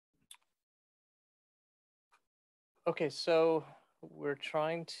Okay, so we're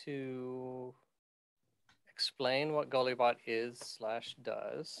trying to explain what Gulli Bot is slash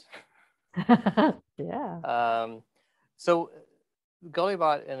does. Yeah. So Gulli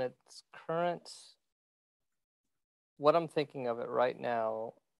Bot in its current, what I'm thinking of it right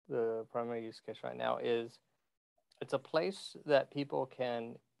now, the primary use case right now is it's a place that people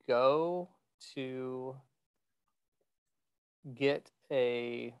can go to get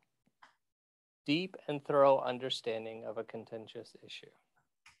a deep and thorough understanding of a contentious issue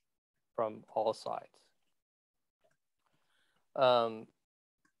from all sides. And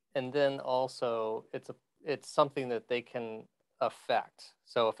then also it's something that they can affect.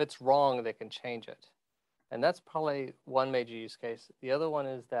 So if it's wrong, they can change it. And that's probably one major use case. The other one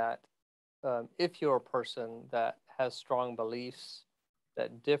is that if you're a person that has strong beliefs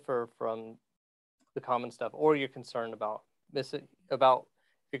that differ from the common stuff, or you're concerned about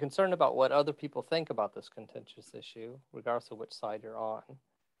you're concerned about what other people think about this contentious issue, regardless of which side you're on,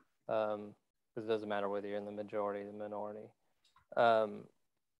 because it doesn't matter whether you're in the majority or the minority.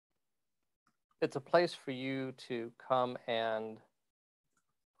 It's a place for you to come and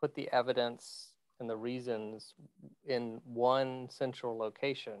put the evidence and the reasons in one central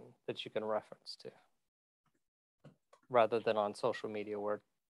location that you can reference to, rather than on social media where,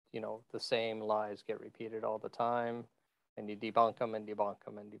 the same lies get repeated all the time and you debunk them and debunk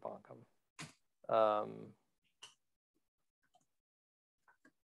them and debunk them.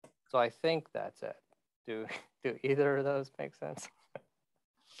 So I think that's it. Do either of those make sense?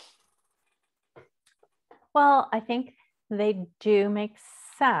 Well, I think they do make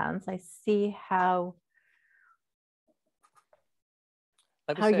sense. I see how.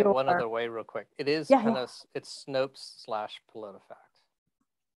 Let me say it one other way real quick. It is it's Snopes slash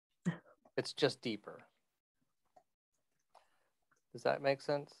PolitiFact. It's just deeper. Does that make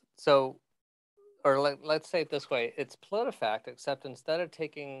sense? So, or let's say it this way. It's PolitiFact, except instead of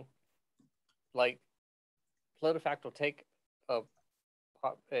taking, PolitiFact will take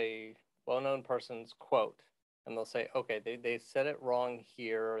a well-known person's quote, and they'll say, okay, they said it wrong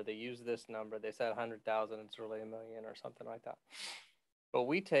here, or they used this number. They said 100,000, it's really 1 million, or something like that. But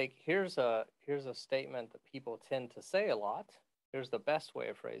we take, here's a statement that people tend to say a lot. Here's the best way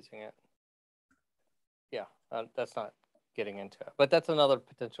of phrasing it. Yeah, that's not getting into it, but that's another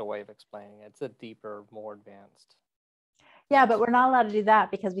potential way of explaining it. It's a deeper, more advanced. Yeah, but we're not allowed to do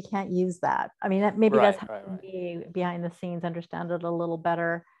that because we can't use that. I mean, maybe right, that's how right. we behind the scenes understand it a little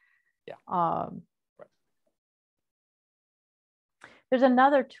better. Yeah. Right. There's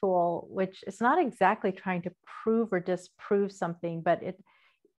another tool which is not exactly trying to prove or disprove something, but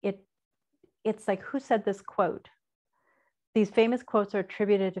it's like, who said this quote? These famous quotes are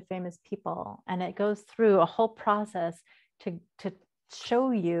attributed to famous people, and it goes through a whole process to show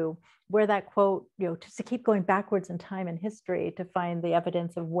you where that quote, just to keep going backwards in time and history to find the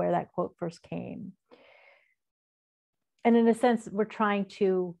evidence of where that quote first came. And in a sense, we're trying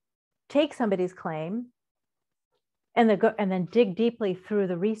to take somebody's claim and then dig deeply through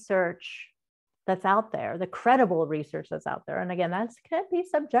the research that's out there, the credible research that's out there. And again, that's can be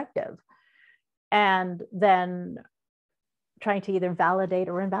subjective. And then trying to either validate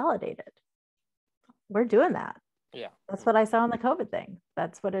or invalidate it. We're doing that. Yeah. That's what I saw in the COVID thing.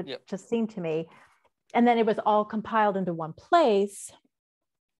 That's what it just seemed to me. And then it was all compiled into one place.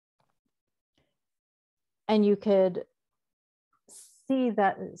 And you could see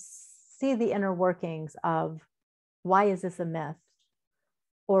the inner workings of, why is this a myth?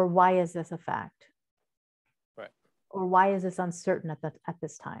 Or why is this a fact? Right. Or why is this uncertain at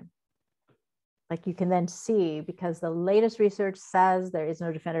this time? Like, you can then see, because the latest research says there is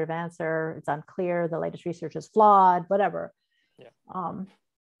no definitive answer, it's unclear, the latest research is flawed, whatever. Yeah.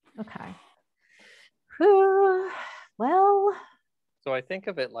 Okay. Well. So I think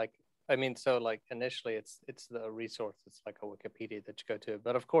of it initially it's the resource. It's like a Wikipedia that you go to.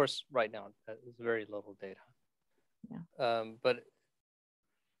 But of course, right now, there's very little data. Yeah. But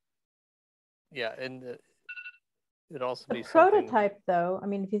yeah, and it also the be prototype, something... though. I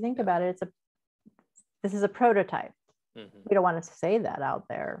mean, if you think about it, this is a prototype. Mm-hmm. We don't want to say that out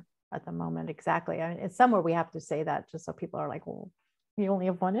there at the moment. Exactly. I mean, it's somewhere we have to say that just so people are like, well, you only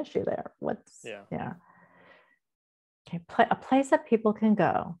have one issue there. Yeah. Okay. A place that people can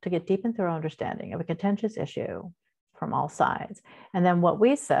go to get deep and thorough understanding of a contentious issue from all sides. And then what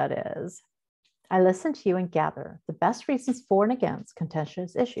we said is, I listen to you and gather the best reasons for and against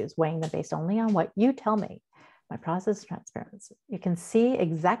contentious issues, weighing them based only on what you tell me. My process is transparency. You can see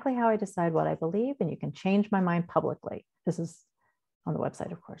exactly how I decide what I believe, and you can change my mind publicly. This is on the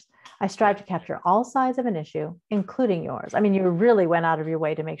website, of course. I strive to capture all sides of an issue, including yours. I mean, you really went out of your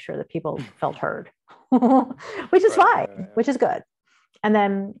way to make sure that people felt heard, which is fine, which is good. And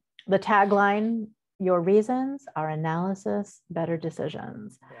then the tagline, your reasons, our analysis, better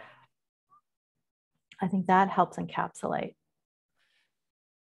decisions. Yeah. I think that helps encapsulate.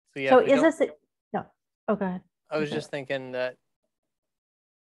 So is this, no, oh, go ahead. I was just thinking that,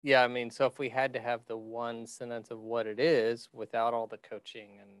 yeah, I mean, so if we had to have the one sentence of what it is without all the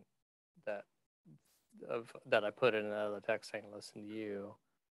coaching and that I put in another text saying, listen to you,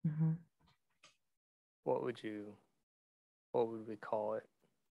 what would we call it?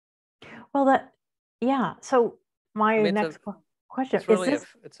 Well, yeah. So my next question is really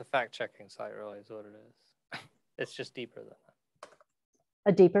it's a fact-checking site, really, is what it is. It's just deeper than that.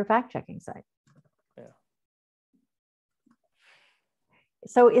 A deeper fact-checking site. Yeah.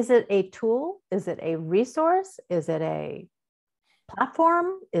 So is it a tool? Is it a resource? Is it a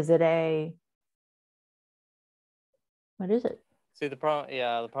platform? Is it what is it? See, the problem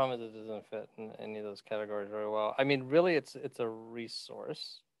is it doesn't fit in any of those categories very well. I mean, really, it's a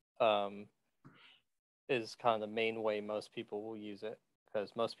resource. Is kind of the main way most people will use it,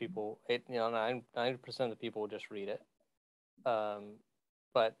 because most people, 90% of the people will just read it.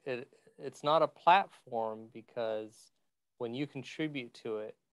 But it's not a platform, because when you contribute to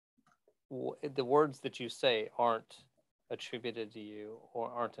it, the words that you say aren't attributed to you or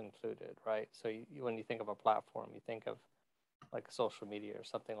aren't included, right? So when you think of a platform, you think of like social media or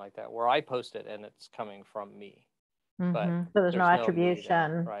something like that, where I post it and it's coming from me. But so there's no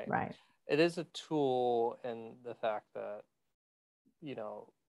attribution, right? It is a tool in the fact that,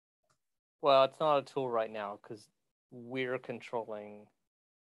 well, it's not a tool right now because we're controlling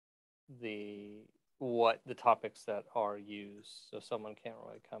the topics that are used, so someone can't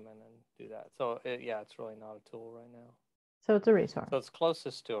really come in and do that. So it's really not a tool right now. So it's a resource. So it's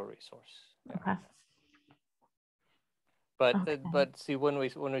closest to a resource. Yeah. Okay. But see, when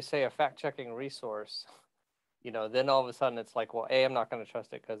we say a fact-checking resource, then all of a sudden it's like, well, I'm not going to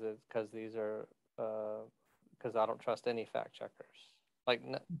trust it because these are because I don't trust any fact checkers. Like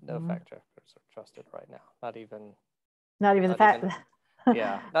no fact checkers are trusted right now. Not even the fact.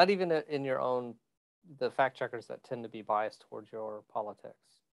 Yeah, not even in your own, the fact checkers that tend to be biased towards your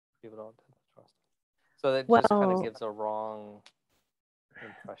politics. People don't tend to trust it. So that just kind of gives a wrong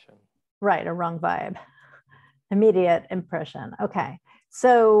impression. Right, a wrong vibe. Immediate impression. Okay,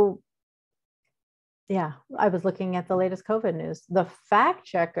 so. Yeah, I was looking at the latest COVID news. The fact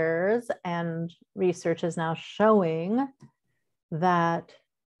checkers and research is now showing that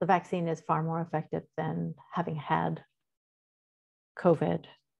the vaccine is far more effective than having had COVID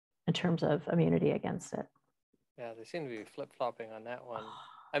in terms of immunity against it. Yeah, they seem to be flip-flopping on that one.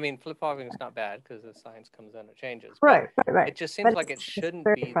 I mean, flip-flopping is not bad because the science comes in, it changes. Right. It just seems like it shouldn't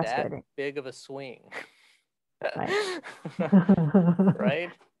be that big of a swing. Right.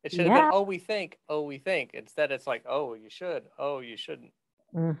 Right? It should have been, we think. Instead, it's like, you should. You shouldn't.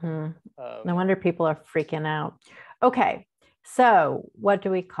 No wonder people are freaking out. Okay, so what do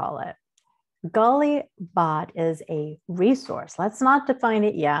we call it? Gulli Bot is a resource. Let's not define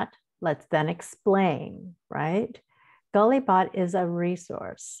it yet. Let's then explain, right? Gulli Bot is a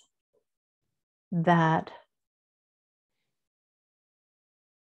resource that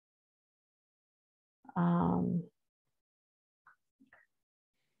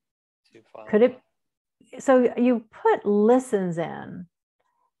could it, so you put listens in,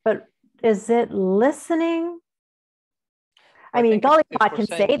 but is it listening? I mean, Gulli Bot can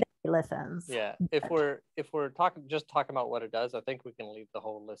say that he listens. Yeah, if we're talking about what it does, I think we can leave the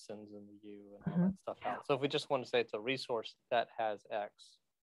whole listens and the you and all that stuff out. So if we just want to say it's a resource that has X,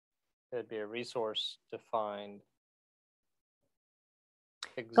 it'd be a resource to find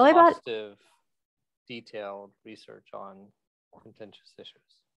exhaustive, detailed research on contentious issues.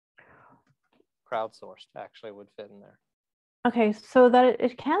 Crowdsourced actually would fit in there. Okay, so that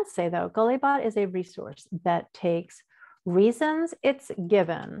it can say though, Gulli Bot is a resource that takes reasons it's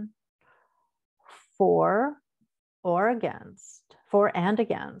given for and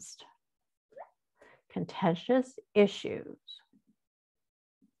against contentious issues,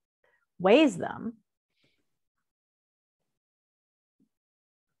 weighs them,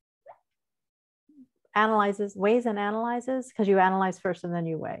 weighs and analyzes, because you analyze first and then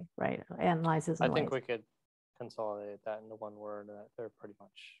you weigh, right? Analyzes and I think weighs. We could consolidate that into one word. They're pretty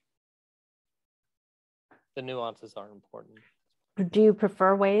much, the nuances aren't important. Do you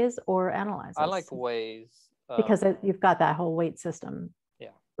prefer weighs or analyzes? I like weighs. Because you've got that whole weight system.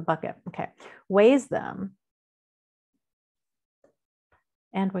 Yeah. The bucket. Okay. Weighs them.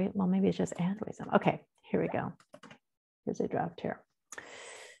 And weight, well, maybe it's just and weighs them. Okay, here we go. Here's a draft here.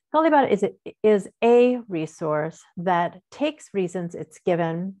 Gulli Bot is a resource that takes reasons it's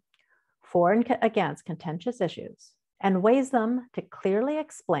given for and against contentious issues and weighs them to clearly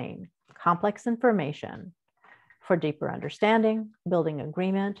explain complex information for deeper understanding, building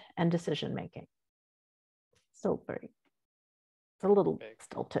agreement, and decision making. Still it's a little vague.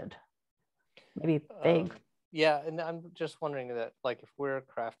 Stilted, maybe vague. Yeah, and I'm just wondering that, like, if we're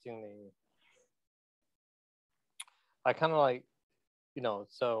crafting I kind of like,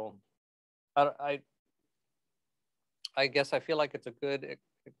 so I guess I feel like it's a good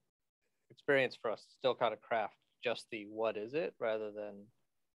experience for us to still kind of craft just the what is it rather than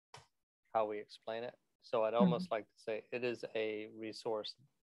how we explain it. So I'd almost like to say it is a resource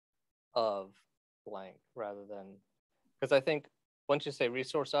of blank rather than, because I think once you say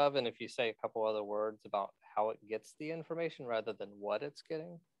resource of, and if you say a couple other words about how it gets the information rather than what it's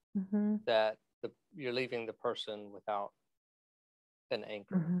getting, that you're leaving the person without an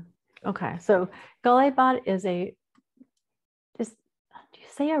anchor. Okay, so Gulli Bot do you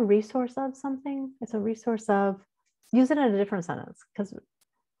say a resource of something? It's a resource of, use it in a different sentence, because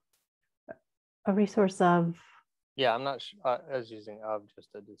a resource of. Yeah, I'm not sure. I was using of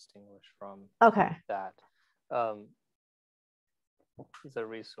just to distinguish from that. It's a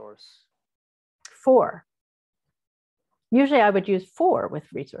resource. For. Usually I would use for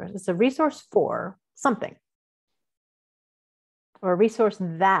with resource. It's a resource for something. Or a resource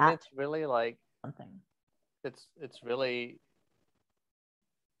that. And it's really like something. It's really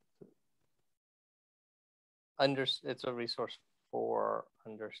it's a resource for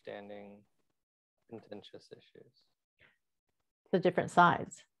understanding contentious issues. The different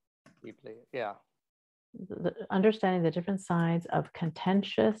sides. Deeply, yeah. Understanding the different sides of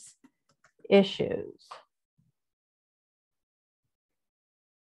contentious issues.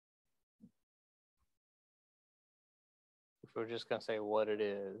 If we're just going to say what it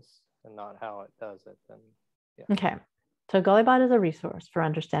is and not how it does it, then yeah. Okay. So Gulli Bot is a resource for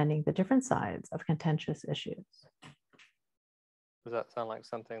understanding the different sides of contentious issues. Does that sound like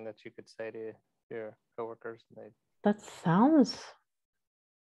something that you could say to your coworkers? That sounds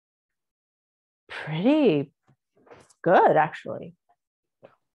pretty good, actually.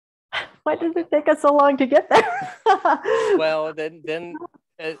 Why did it take us so long to get there? Well, then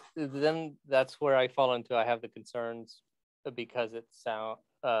that's where I fall into. I have the concerns because it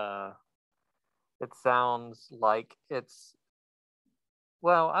sounds like it's,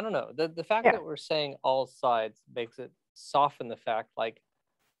 well, I don't know. The fact that we're saying all sides makes it soften the fact like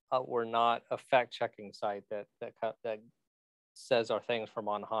we're not a fact-checking site that says our things from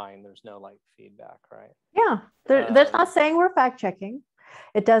on high and there's no like feedback, right? Yeah, there's not saying we're fact-checking.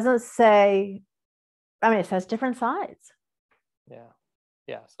 It doesn't say, I mean, it says different sides.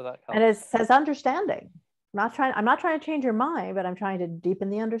 Yeah, so that helps. And it says understanding. I'm not trying to change your mind, but I'm trying to deepen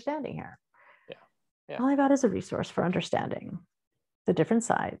the understanding here. Yeah. Gulli Bot is a resource for understanding the different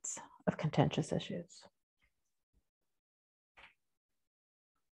sides of contentious issues.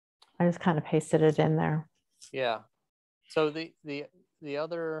 I just kind of pasted it in there. Yeah. So the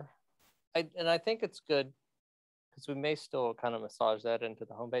other, I think it's good because we may still kind of massage that into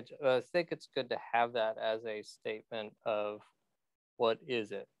the homepage. I think it's good to have that as a statement of what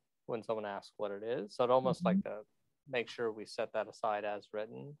is it when someone asks what it is. So I'd almost like to make sure we set that aside as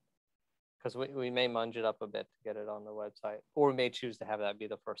written, because we may munge it up a bit to get it on the website, or we may choose to have that be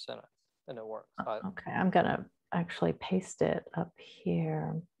the first sentence and it works. Okay, I'm gonna actually paste it up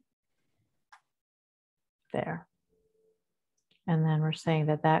here. There. And then we're saying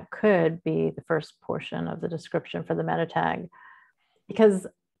that could be the first portion of the description for the meta tag. Because,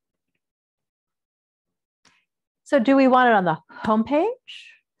 so do we want it on the homepage?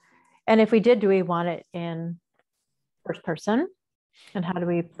 And if we did, do we want it in first person? And how do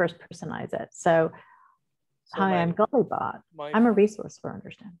we first personize it? So hi, I'm Gulli Bot. I'm a resource for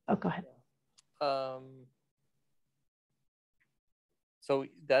understanding. Oh, go ahead. So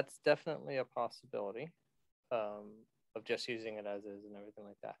that's definitely a possibility. Of just using it as is and everything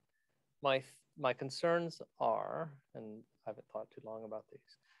like that. My concerns are, and I haven't thought too long about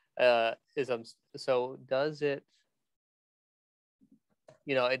these, so does it,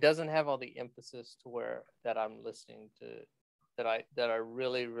 it doesn't have all the emphasis to where that I'm listening to, that I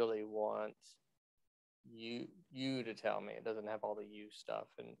really, really want you to tell me. It doesn't have all the you stuff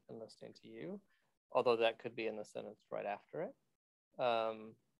and listening to you, although that could be in the sentence right after it.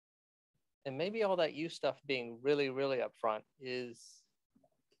 And maybe all that you stuff being really, really upfront is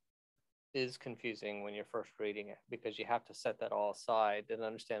confusing when you're first reading it, because you have to set that all aside and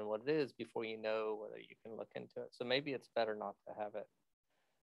understand what it is before you know whether you can look into it. So maybe it's better not to have it.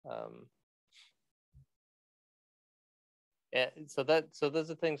 So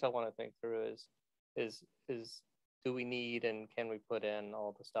those are things I want to think through is do we need and can we put in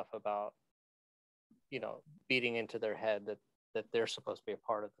all the stuff about, beating into their head that they're supposed to be a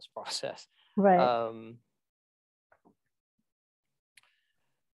part of this process. Right.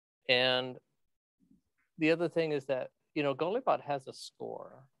 And the other thing is that, Gulli Bot has a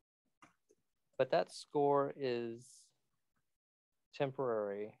score, but that score is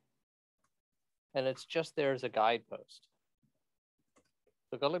temporary and it's just there as a guidepost.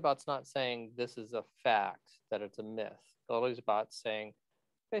 So Gulli Bot's not saying this is a fact, that it's a myth. Gulli Bot's saying,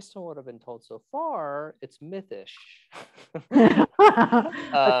 based on what I've been told so far, it's mythish.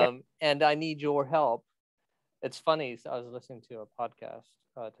 Okay. And I need your help. It's funny. I was listening to a podcast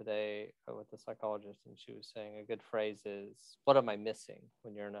today with a psychologist, and she was saying a good phrase is, "What am I missing?"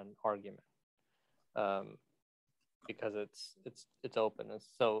 when you're in an argument, because it's open. And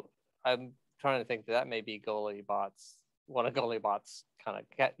so I'm trying to think that may be Gulli Bot's one of Gulli Bot's kind of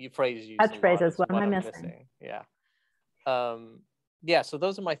phrase used. Catchphrases. What am I missing? Yeah. Yeah. So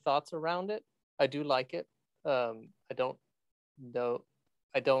those are my thoughts around it. I do like it. I don't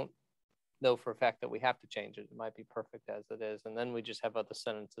know for a fact that we have to change it. It might be perfect as it is. And then we just have other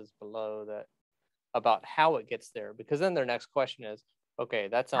sentences below that about how it gets there, because then their next question is, okay,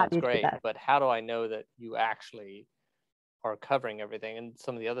 that sounds great, but how do I know that you actually are covering everything? And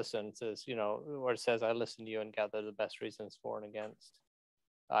some of the other sentences, where it says, I listen to you and gather the best reasons for and against.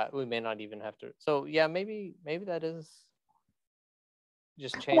 We may not even have to. So yeah, maybe that is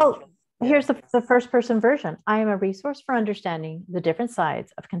just change. Well, here's the first person version. I am a resource for understanding the different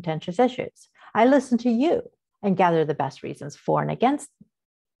sides of contentious issues. I listen to you and gather the best reasons for and against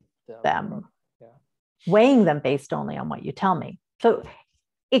them, weighing them based only on what you tell me. So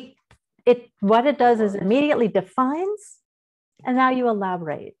what it does is immediately defines, and now you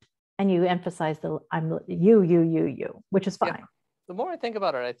elaborate and you emphasize the I'm you, which is fine. Yeah. The more I think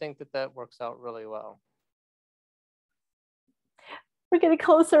about it, I think that works out really well. We're getting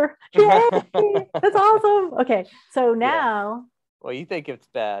closer. Yay! That's awesome. Okay, so now. Well, you think it's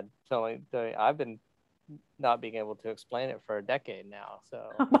bad. So I've been not being able to explain it for a decade now. So.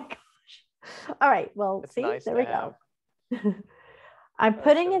 Oh my gosh. All right. Well, it's see, nice there we go. I'm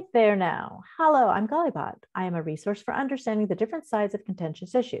putting it there now. Hello, I'm Gulli Bot. I am a resource for understanding the different sides of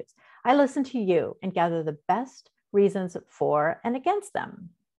contentious issues. I listen to you and gather the best reasons for and against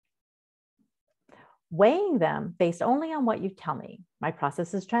them, weighing them based only on what you tell me. My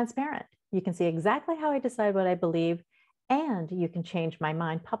process is transparent. You can see exactly how I decide what I believe, and you can change my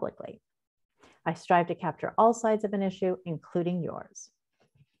mind publicly. I strive to capture all sides of an issue, including yours.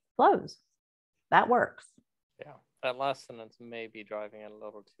 Flows. That works. Yeah, that last sentence may be driving it a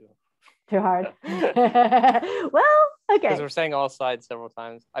little too hard. Well, okay. Because we're saying all sides several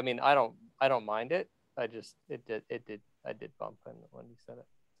times. I mean, I don't mind it. I did bump in when you said it.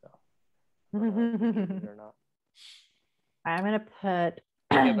 So I don't know if you did it or not. I'm gonna put.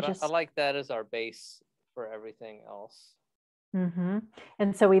 Yeah, but I like that as our base for everything else. Mm-hmm.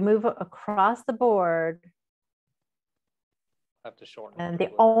 And so we move across the board. I have to shorten. And the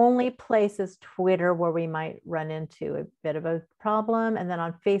only place is Twitter where we might run into a bit of a problem. And then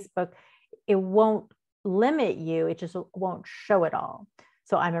on Facebook, it won't limit you. It just won't show it all.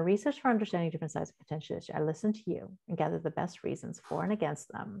 So I'm a resource for understanding different sides of contentious issues. I listen to you and gather the best reasons for and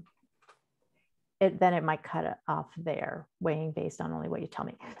against them. Then it might cut it off there, weighing based on only what you tell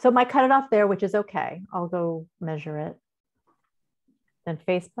me. So it might cut it off there, which is okay. I'll go measure it. Then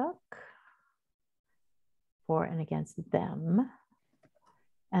Facebook, for and against them.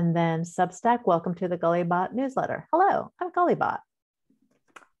 And then Substack, welcome to the Gulli Bot newsletter. Hello, I'm Gulli Bot.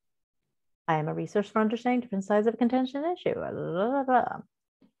 I am a resource for understanding different sides of a contentious issue.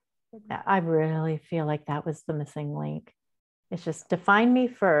 I really feel like that was the missing link. It's just define me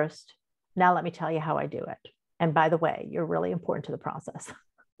first. Now let me tell you how I do it. And by the way, you're really important to the process.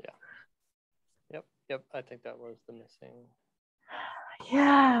 Yeah. Yep. I think that was the missing.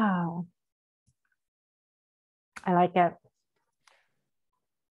 Yeah. I like it.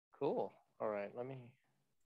 Cool. All right. Let me